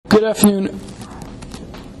Good afternoon,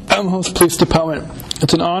 Elmhurst Police Department.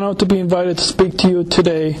 It's an honor to be invited to speak to you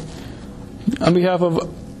today on behalf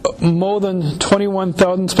of more than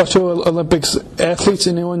 21,000 Special Olympics athletes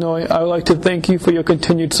in Illinois. I would like to thank you for your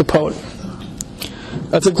continued support.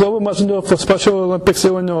 As a global messenger for Special Olympics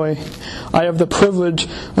Illinois, I have the privilege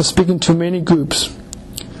of speaking to many groups.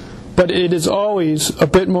 But it is always a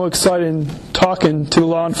bit more exciting talking to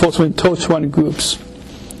law enforcement torch run groups.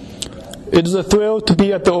 It is a thrill to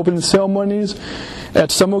be at the opening ceremonies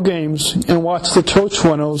at Summer Games and watch the torch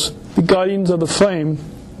runners, the guardians of the flame,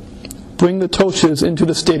 bring the torches into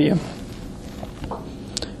the stadium.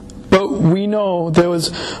 But we know there is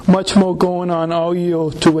much more going on all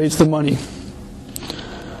year to raise the money.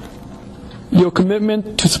 Your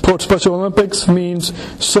commitment to support Special Olympics means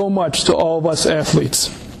so much to all of us athletes.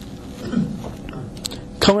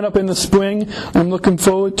 Coming up in the spring, I'm looking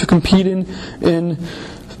forward to competing in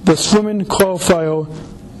the swimming qualifier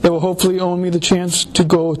that will hopefully earn me the chance to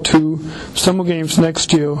go to Summer Games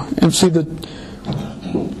next year and see the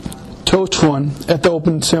torch run at the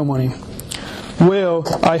opening ceremony, where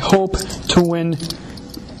I hope to win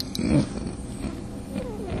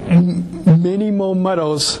many more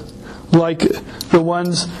medals like the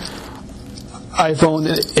ones I've won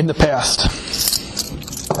in the past.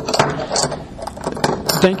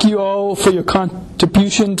 Thank you all for your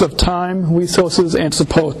contributions of time, resources, and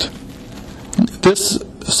support. This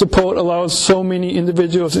support allows so many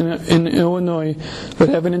individuals in Illinois that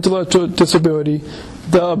have an intellectual disability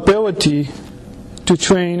the ability to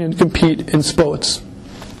train and compete in sports.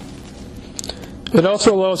 It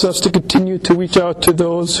also allows us to continue to reach out to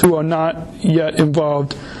those who are not yet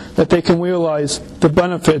involved, that they can realize the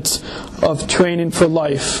benefits of training for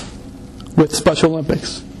life with Special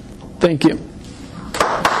Olympics. Thank you.